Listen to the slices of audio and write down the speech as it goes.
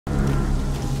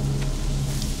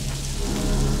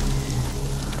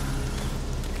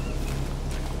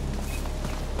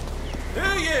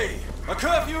A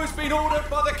curfew has been ordered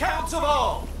by the Count of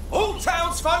all. All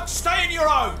townsfolk stay in your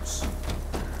homes.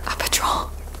 A patrol.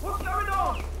 What's going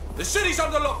on? The city's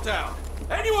under lockdown.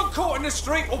 Anyone caught in the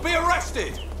street will be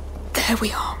arrested. There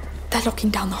we are. They're locking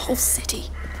down the whole city.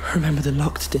 Remember the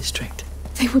locked district?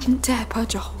 They wouldn't dare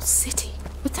purge a whole city,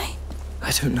 would they?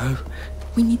 I don't know.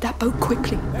 We need that boat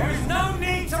quickly. There is no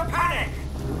need to panic.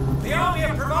 The army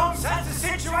of Provence has the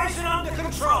situation under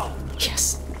control.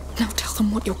 Yes. Now tell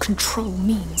them what your control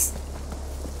means.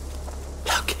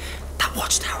 Look, that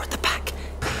watchtower at the back.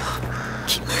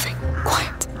 Keep moving.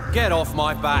 Quiet. Get off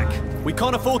my back. We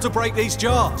can't afford to break these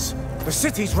jars. The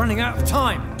city's running out of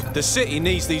time. The city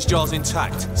needs these jars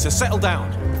intact, so settle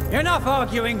down. Enough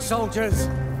arguing, soldiers.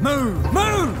 Move!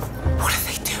 Move! What are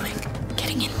they doing?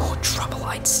 Getting in more trouble,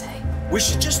 I'd say. We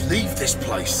should just leave this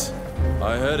place.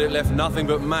 I heard it left nothing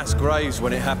but mass graves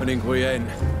when it happened in Requiem.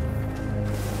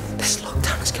 This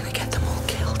lockdown is gonna get them all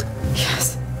killed.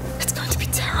 Yes. It's going to be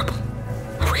terrible.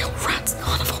 A real rat's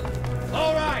carnival.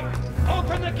 All right,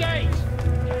 open the gate.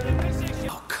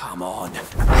 Oh, come on.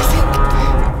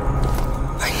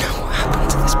 I know what happened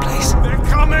to this place. They're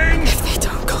coming! If they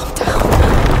don't calm down,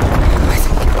 I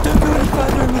think... Don't go any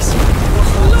further in this.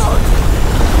 Lord!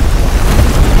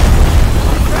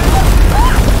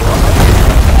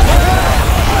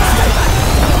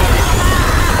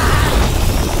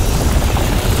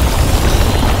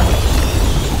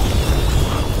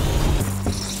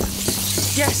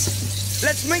 Yes!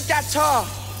 Let's make that tar!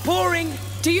 Pouring!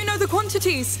 Do you know the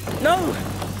quantities? No!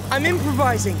 I'm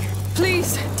improvising!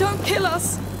 Please, don't kill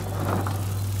us.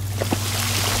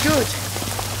 Good!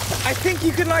 I think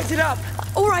you can light it up!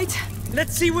 All right,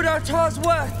 Let's see what our tar's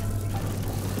worth!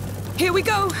 here we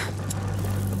go.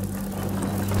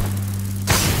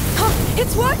 Oh,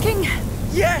 it's working!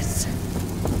 Yes!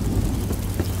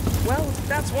 Well,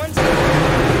 that's one step.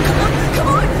 Come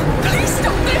on! Please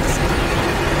stop this!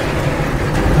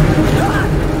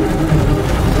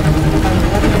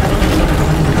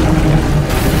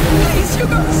 Please,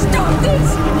 Hugo, stop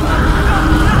this!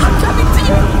 I'm coming to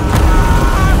you!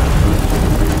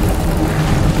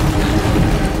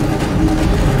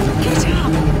 Get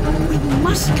up! We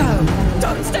must go!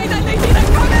 Don't stay there, lady,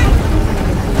 they're coming!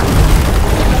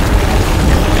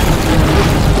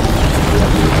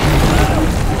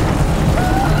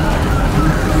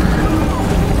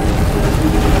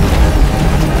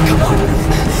 Come on!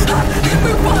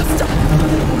 Move faster!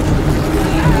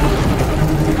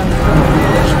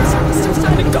 I'm still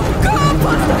standing. Go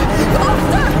faster!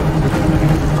 Faster!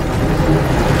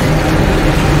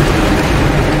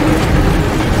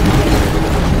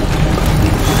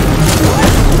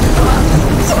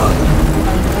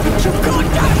 You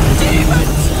goddamn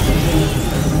demons!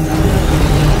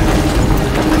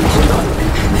 Hold on,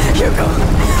 Hugo.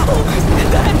 Almost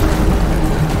there.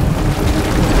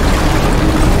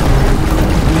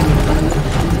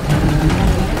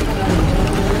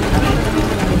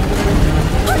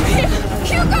 I'm here,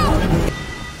 Hugo.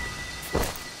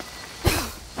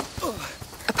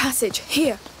 A passage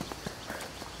here.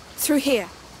 Through here.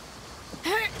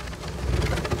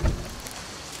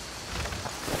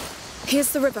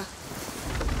 Here's the river.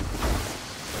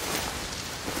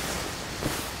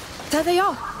 There they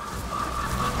are.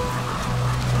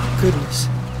 Goodness.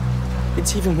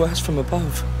 It's even worse from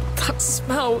above. That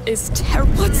smell is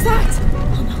terrible. What's that?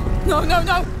 Oh, no. No, no,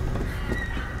 no.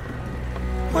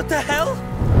 What the hell?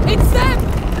 It's them.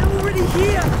 They're already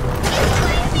here!